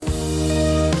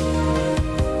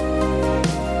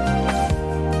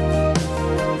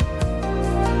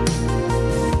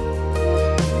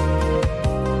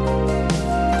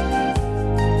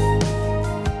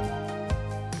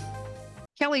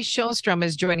Kelly Showstrom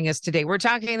is joining us today. We're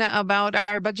talking about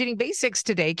our budgeting basics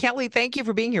today. Kelly, thank you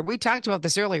for being here. We talked about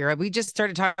this earlier. We just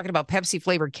started talking about Pepsi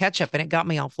flavored ketchup and it got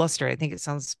me all flustered. I think it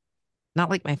sounds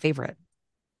not like my favorite.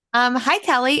 Hi,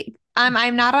 Kelly.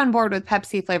 I'm not on board with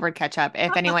Pepsi flavored ketchup,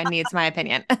 if anyone needs my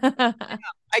opinion.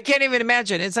 I can't even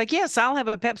imagine. It's like, yes, I'll have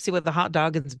a Pepsi with a hot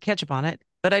dog and some ketchup on it,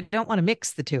 but I don't want to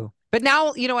mix the two. But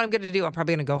now, you know what I'm going to do? I'm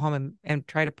probably going to go home and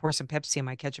try to pour some Pepsi in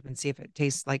my ketchup and see if it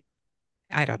tastes like,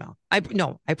 I don't know.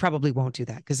 I probably won't do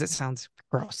that because it sounds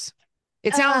gross.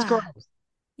 It sounds gross. Uh,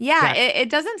 yeah, Yeah. it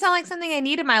doesn't sound like something I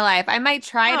need in my life. I might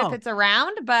try it if Oh. it's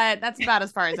around, but that's about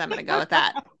as far as I'm going to go with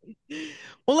that.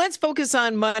 Well, let's focus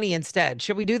on money instead.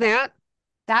 Should we do that?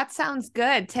 That sounds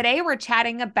good. Today we're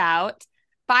chatting about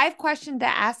 5 questions to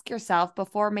ask yourself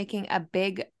before making a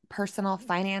big personal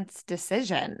finance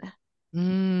decision.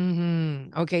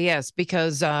 Okay, yes,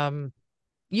 because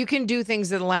you can do things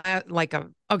that like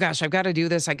oh gosh, I've got to do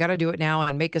this. I got to do it now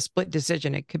and make a split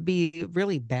decision. It could be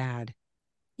really bad.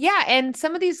 Yeah, and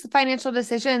some of these financial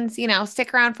decisions,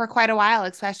 stick around for quite a while,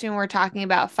 especially when we're talking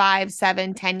about 5,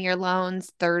 7, 10-year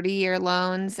loans, 30-year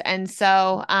loans. And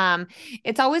so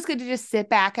it's always good to just sit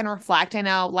back and reflect. I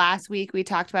know last week we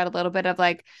talked about a little bit of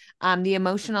like the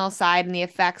emotional side and the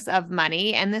effects of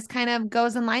money. And this kind of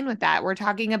goes in line with that. We're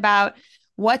talking about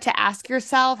what to ask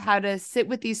yourself, how to sit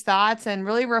with these thoughts and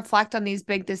really reflect on these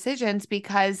big decisions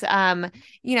because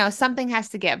something has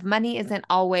to give. Money isn't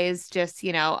always just,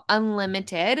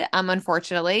 unlimited,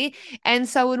 unfortunately. And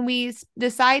so when we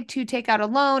decide to take out a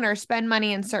loan or spend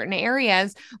money in certain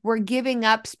areas, we're giving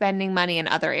up spending money in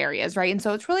other areas, right? And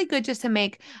so it's really good just to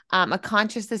make a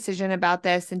conscious decision about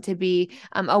this and to be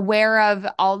aware of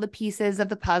all the pieces of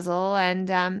the puzzle. And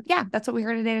yeah, that's what we're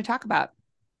here today to talk about.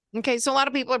 Okay, so a lot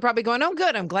of people are probably going, "Oh,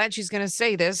 good. I'm glad she's going to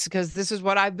say this because this is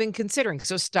what I've been considering."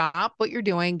 So stop what you're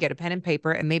doing, get a pen and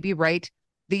paper, and maybe write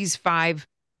these 5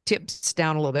 tips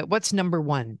down a little bit. What's number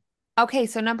one? Okay,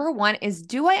 so number one is,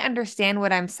 do I understand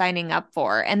what I'm signing up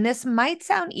for? And this might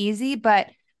sound easy, but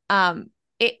um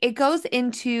it goes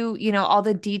into, all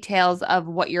the details of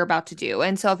what you're about to do.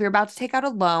 And so if you're about to take out a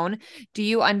loan, do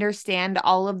you understand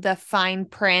all of the fine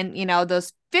print,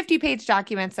 those 50-page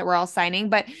documents that we're all signing,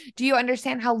 but do you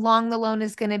understand how long the loan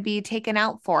is going to be taken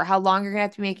out for? How long you're going to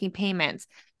have to be making payments?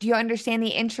 Do you understand the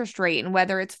interest rate and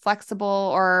whether it's flexible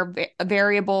or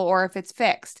variable or if it's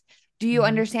fixed? Do you Mhm.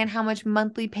 understand how much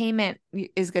monthly payment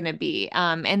is going to be?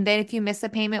 And then if you miss a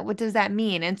payment, what does that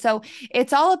mean? And so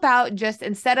it's all about just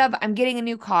instead of I'm getting a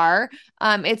new car,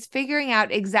 it's figuring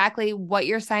out exactly what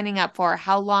you're signing up for,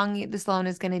 how long this loan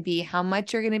is going to be, how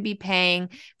much you're going to be paying,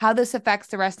 how this affects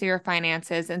the rest of your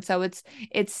finances. And so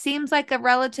it seems like a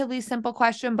relatively simple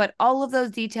question, but all of those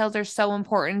details are so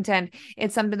important, and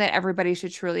it's something that everybody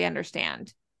should truly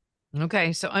understand.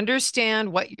 Okay, so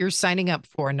understand what you're signing up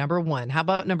for. Number one. How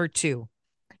about number two?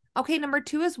 Okay, number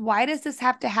two is, why does this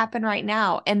have to happen right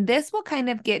now? And this will kind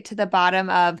of get to the bottom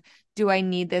of, do I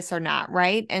need this or not?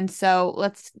 Right. And so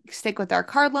let's stick with our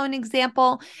car loan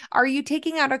example. Are you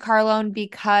taking out a car loan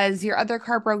because your other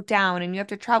car broke down and you have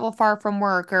to travel far from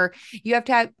work, or you have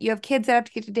kids that have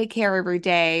to get to daycare every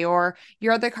day, or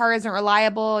your other car isn't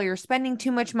reliable, you're spending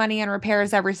too much money on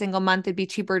repairs every single month? It'd be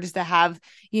cheaper just to have,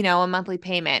 a monthly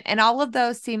payment. And all of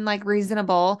those seem like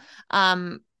reasonable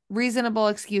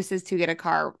excuses to get a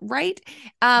car, right?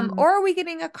 Mhm. Or are we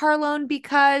getting a car loan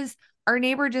because our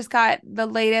neighbor just got the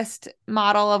latest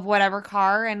model of whatever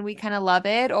car and we kind of love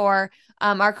it, or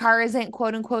our car isn't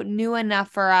quote unquote new enough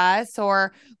for us,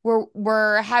 or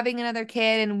we're having another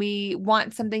kid and we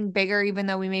want something bigger even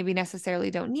though we maybe necessarily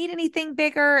don't need anything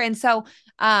bigger. And so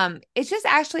it's just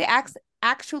actually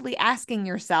asking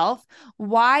yourself,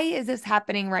 why is this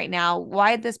happening right now?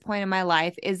 Why at this point in my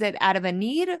life? Is it out of a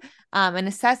need, a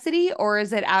necessity, or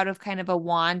is it out of kind of a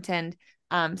want and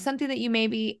something that you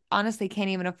maybe honestly can't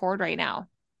even afford right now?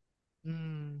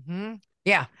 Hmm.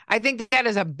 Yeah, I think that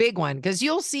is a big one because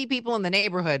you'll see people in the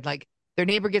neighborhood, like their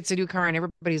neighbor gets a new car and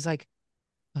everybody's like,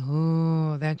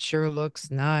 "Oh, that sure looks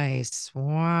nice.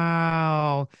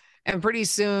 Wow." And pretty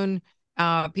soon,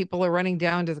 people are running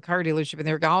down to the car dealership and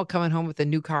they're all coming home with a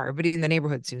new car. Everybody in the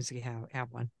neighborhood seems to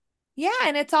have one. Yeah,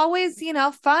 and it's always,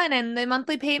 fun, and the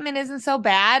monthly payment isn't so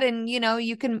bad, and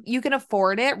you can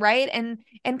afford it, right?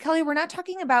 And Kelly, we're not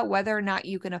talking about whether or not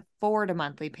you can afford a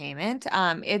monthly payment.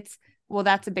 It's well,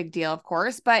 that's a big deal, of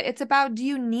course, but it's about, do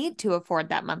you need to afford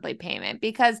that monthly payment?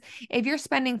 Because if you're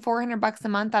spending $400 a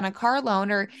month on a car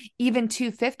loan, or even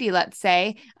 250, let's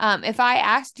say, if I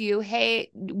asked you,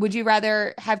 hey, would you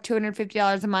rather have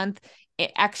 $250 a month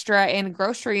extra in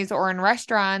groceries or in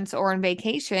restaurants or in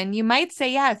vacation, you might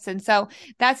say yes. And so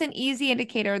that's an easy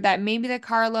indicator that maybe the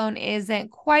car loan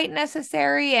isn't quite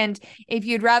necessary. And if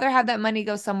you'd rather have that money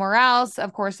go somewhere else,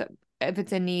 of course, if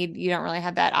it's a need, you don't really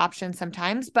have that option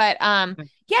sometimes. But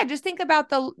yeah, just think about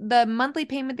the monthly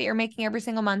payment that you're making every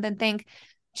single month and think,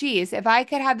 geez, if I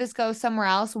could have this go somewhere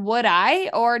else, would I?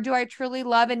 Or do I truly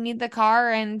love and need the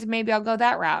car and maybe I'll go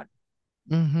that route?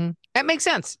 That makes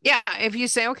sense. Yeah. If you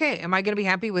say, okay, am I going to be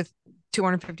happy with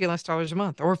 $250 less a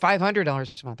month or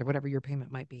 $500 a month or whatever your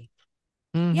payment might be?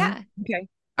 Yeah. Okay.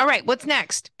 All right. What's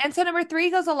next? And so number three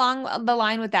goes along the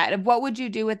line with that of what would you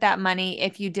do with that money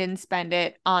if you didn't spend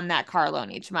it on that car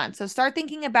loan each month? So start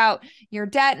thinking about your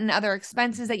debt and other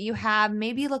expenses that you have.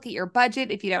 Maybe look at your budget.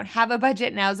 If you don't have a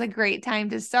budget, now's a great time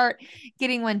to start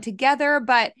getting one together.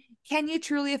 But can you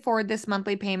truly afford this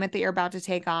monthly payment that you're about to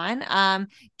take on?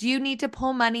 Do you need to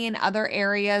pull money in other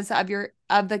areas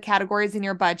of the categories in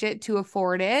your budget to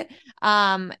afford it?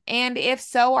 And if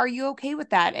so, are you okay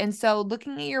with that? And so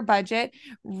looking at your budget,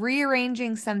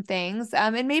 rearranging some things,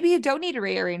 and maybe you don't need to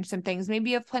rearrange some things.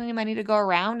 Maybe you have plenty of money to go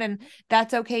around, and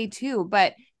that's okay too.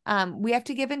 But we have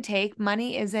to give and take.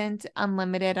 Money isn't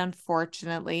unlimited,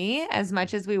 unfortunately, as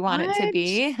much as we want it to What?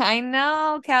 be. I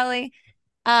know, Kelly.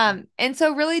 And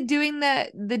so really doing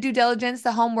the due diligence,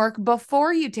 the homework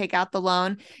before you take out the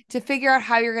loan to figure out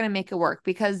how you're going to make it work,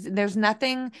 because there's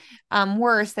nothing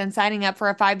worse than signing up for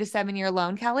a 5 to 7 year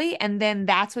loan, Kelly, and then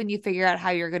that's when you figure out how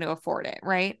you're going to afford it,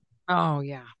 right? Oh,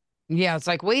 yeah. Yeah. It's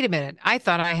like, wait a minute. I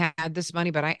thought I had this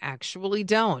money, but I actually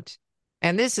don't.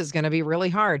 And this is going to be really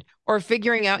hard. Or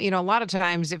figuring out, a lot of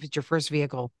times if it's your first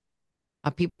vehicle,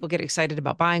 people get excited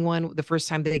about buying one the first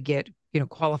time they get,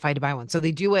 qualified to buy one. So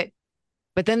they do it,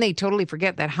 but then they totally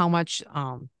forget that how much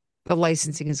the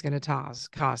licensing is going to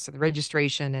cost, the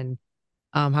registration, and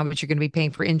how much you're going to be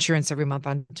paying for insurance every month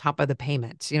on top of the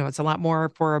payment. It's a lot more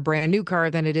for a brand new car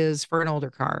than it is for an older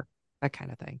car, that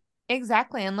kind of thing.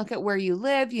 Exactly. And look at where you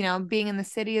live. Being in the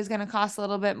city is going to cost a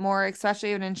little bit more,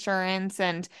 especially with insurance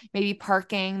and maybe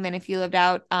parking than if you lived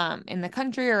out in the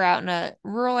country or out in a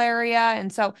rural area.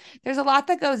 And so there's a lot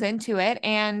that goes into it.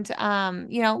 And,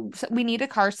 we need a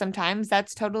car sometimes.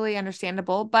 That's totally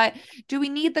understandable. But do we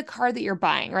need the car that you're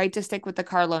buying, right? To stick with the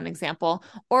car loan example.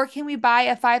 Or can we buy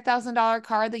a $5,000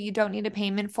 car that you don't need a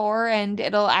payment for and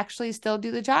it'll actually still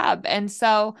do the job? And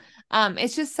so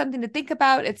it's just something to think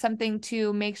about. It's something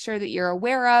to make sure that you're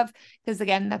aware of, because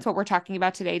again, that's what we're talking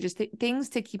about today. Just things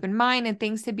to keep in mind and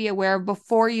things to be aware of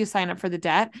before you sign up for the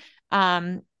debt.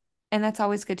 And that's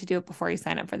always good to do it before you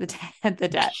sign up for the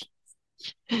debt.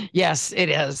 Yes, it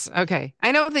is. Okay.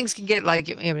 I know things can get like,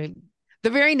 the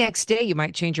very next day you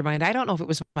might change your mind. I don't know if it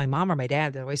was my mom or my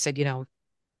dad that always said,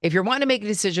 if you're wanting to make a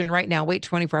decision right now, wait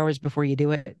 24 hours before you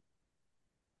do it.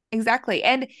 Exactly.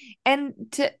 And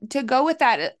to go with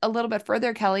that a little bit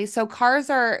further, Kelly. So cars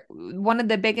are one of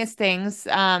the biggest things,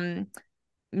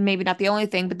 maybe not the only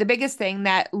thing, but the biggest thing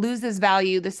that loses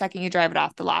value the second you drive it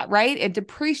off the lot, right? It Yeah.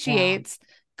 depreciates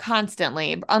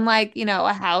constantly. Unlike,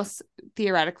 a house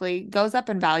theoretically goes up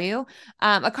in value.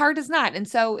 A car does not. And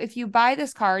so if you buy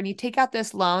this car and you take out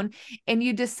this loan and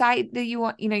you decide that you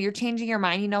want, you're changing your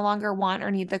mind, you no longer want or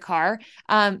need the car,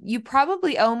 you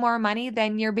probably owe more money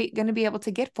than you're going to be able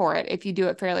to get for it if you do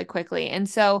it fairly quickly. And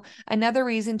so another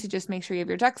reason to just make sure you have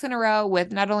your ducks in a row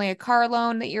with not only a car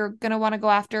loan that you're going to want to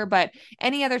go after, but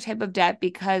any other type of debt,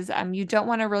 because you don't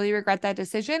want to really regret that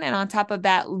decision. And on top of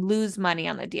that, lose money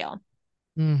on the deal.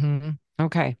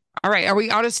 Okay. All right. Are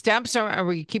we out of steps or are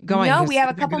we keep going? No, we Because have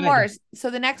a they're couple good. more. So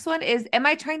the next one is, am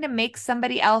I trying to make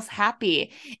somebody else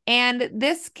happy? And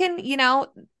this can,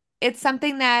 it's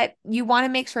something that you want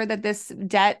to make sure that this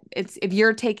debt, it's if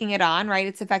you're taking it on, right?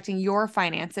 It's affecting your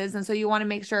finances. And so you want to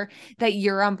make sure that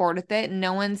you're on board with it and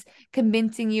no one's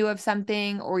convincing you of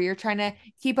something, or you're trying to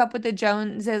keep up with the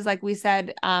Joneses, like we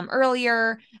said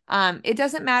earlier. It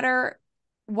doesn't matter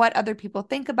what other people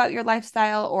think about your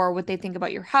lifestyle or what they think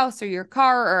about your house or your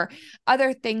car or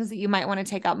other things that you might want to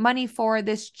take out money for.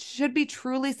 This should be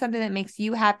truly something that makes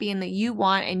you happy and that you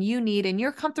want and you need and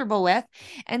you're comfortable with.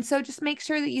 And so just make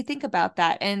sure that you think about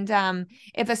that. And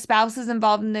if a spouse is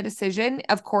involved in the decision,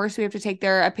 of course, we have to take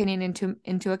their opinion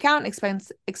into account,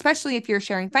 especially if you're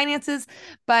sharing finances.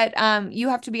 But you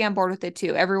have to be on board with it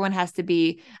too. Everyone has to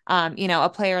be, a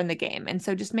player in the game. And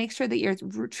so just make sure that you're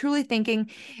truly thinking,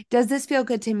 does this feel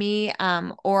good to me?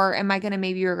 Or am I going to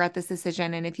maybe regret this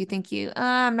decision? And if you think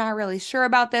I'm not really sure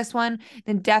about this one,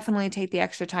 then definitely take the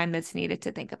extra time that's needed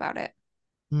to think about it.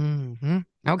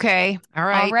 Okay. All All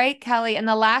right. right, Kelly. And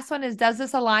the last one is, does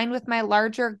this align with my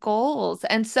larger goals?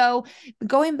 And so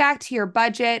going back to your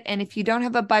budget, and if you don't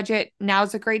have a budget,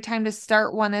 now's a great time to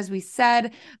start one, as we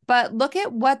said, but look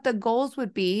at what the goals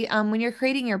would be when you're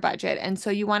creating your budget. And so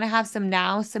you want to have some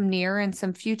now, some near, and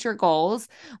some future goals.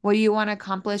 What do you want to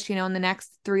accomplish, in the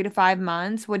next 3 to 5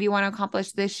 months? What do you want to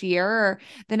accomplish this year or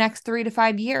the next 3 to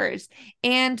 5 years?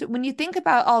 And when you think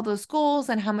about all those goals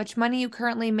and how much money you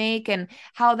currently make and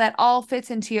how that all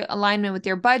fits into alignment with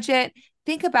your budget,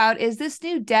 think about, is this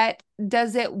new debt,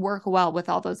 does it work well with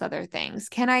all those other things?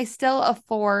 Can I still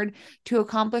afford to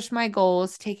accomplish my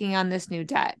goals taking on this new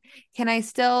debt? Can I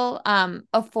still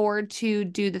afford to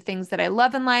do the things that I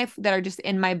love in life that are just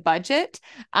in my budget,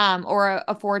 or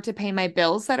afford to pay my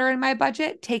bills that are in my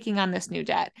budget taking on this new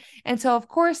debt? And so, of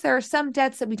course, there are some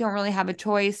debts that we don't really have a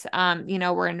choice.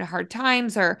 We're in hard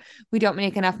times or we don't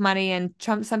make enough money and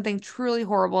something truly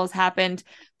horrible has happened.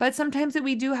 But sometimes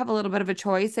we do have a little bit of a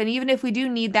choice. And even if we do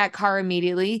need that car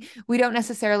immediately, we don't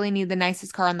necessarily need the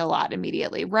nicest car on the lot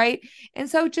immediately, right? And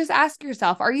so just ask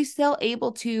yourself, are you still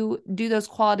able to do those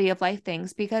quality of life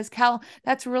things? Because, Kel,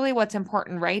 that's really what's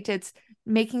important, right? It's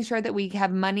making sure that we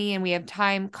have money and we have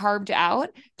time carved out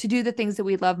to do the things that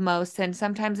we love most. And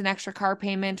sometimes an extra car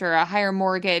payment or a higher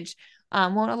mortgage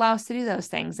won't allow us to do those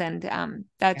things. And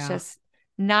that's Yeah. just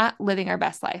not living our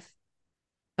best life.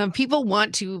 People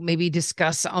want to maybe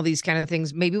discuss all these kind of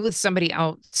things, maybe with somebody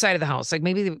outside of the house. Like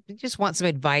maybe they just want some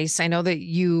advice. I know that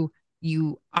you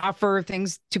offer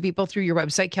things to people through your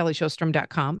website,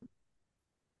 kellysjostrom.com.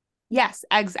 Yes,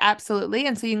 absolutely.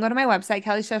 And so you can go to my website,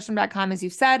 kellysjostrom.com, as you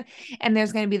said, and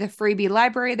there's going to be the freebie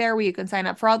library there where you can sign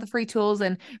up for all the free tools.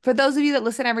 And for those of you that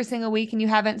listen every single week and you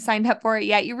haven't signed up for it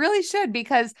yet, you really should,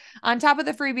 because on top of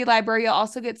the freebie library, you'll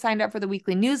also get signed up for the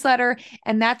weekly newsletter.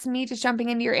 And that's me just jumping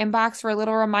into your inbox for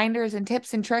little reminders and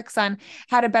tips and tricks on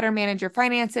how to better manage your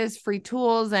finances, free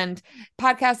tools and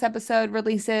podcast episode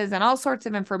releases and all sorts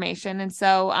of information. And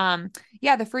so,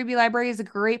 yeah, the freebie library is a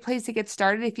great place to get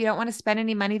started if you don't want to spend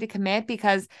any money to commit,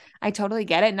 because I totally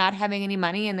get it. Not having any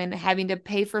money and then having to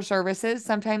pay for services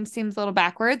sometimes seems a little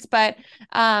backwards. But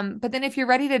then if you're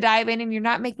ready to dive in and you're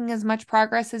not making as much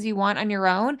progress as you want on your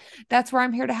own, that's where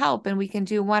I'm here to help. And we can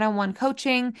do one-on-one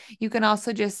coaching. You can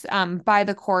also just buy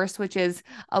the course, which is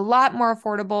a lot more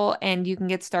affordable, and you can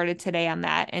get started today on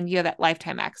that. And you have that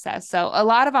lifetime access. So a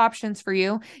lot of options for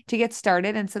you to get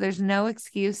started. And so there's no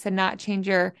excuse to not change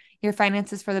your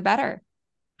finances for the better.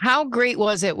 How great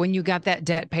was it when you got that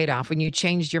debt paid off, when you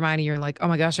changed your mind and you're like, oh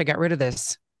my gosh, I got rid of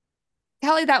this?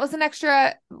 Kelly, that was an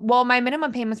extra. Well, my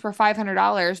minimum payments were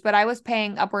 $500, but I was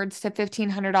paying upwards to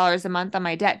 $1,500 a month on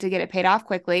my debt to get it paid off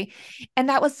quickly. And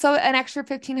that was so an extra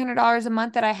 $1,500 a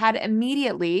month that I had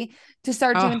immediately to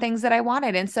start Oh, doing things that I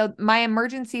wanted. And so my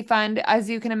emergency fund, as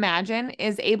you can imagine,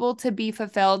 is able to be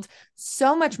fulfilled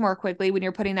so much more quickly when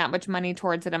you're putting that much money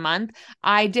towards it a month.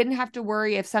 I didn't have to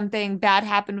worry if something bad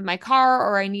happened with my car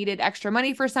or I needed extra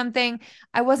money for something.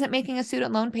 I wasn't making a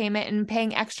student loan payment and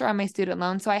paying extra on my student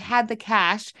loan. So I had the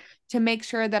cash to make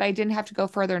sure that I didn't have to go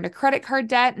further into credit card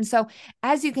debt. And so,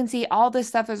 as you can see, all this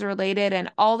stuff is related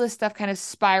and all this stuff kind of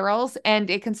spirals, and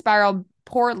it can spiral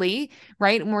poorly,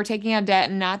 right? When we're taking on debt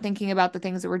and not thinking about the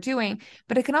things that we're doing,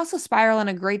 but it can also spiral in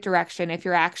a great direction if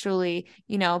you're actually,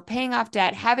 paying off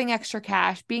debt, having extra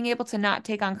cash, being able to not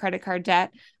take on credit card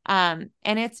debt. And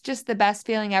it's just the best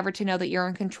feeling ever to know that you're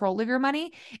in control of your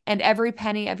money and every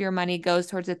penny of your money goes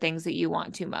towards the things that you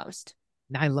want to most.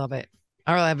 I love it.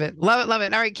 I love it. Love it. Love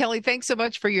it. All right, Kelly, thanks so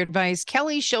much for your advice.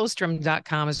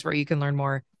 KellySjostrom.com is where you can learn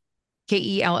more.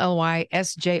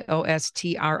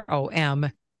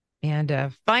 KELLYSJOSTROM.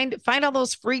 And find all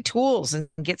those free tools and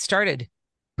get started.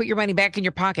 Put your money back in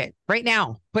your pocket right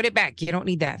now. Put it back. You don't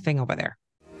need that thing over there.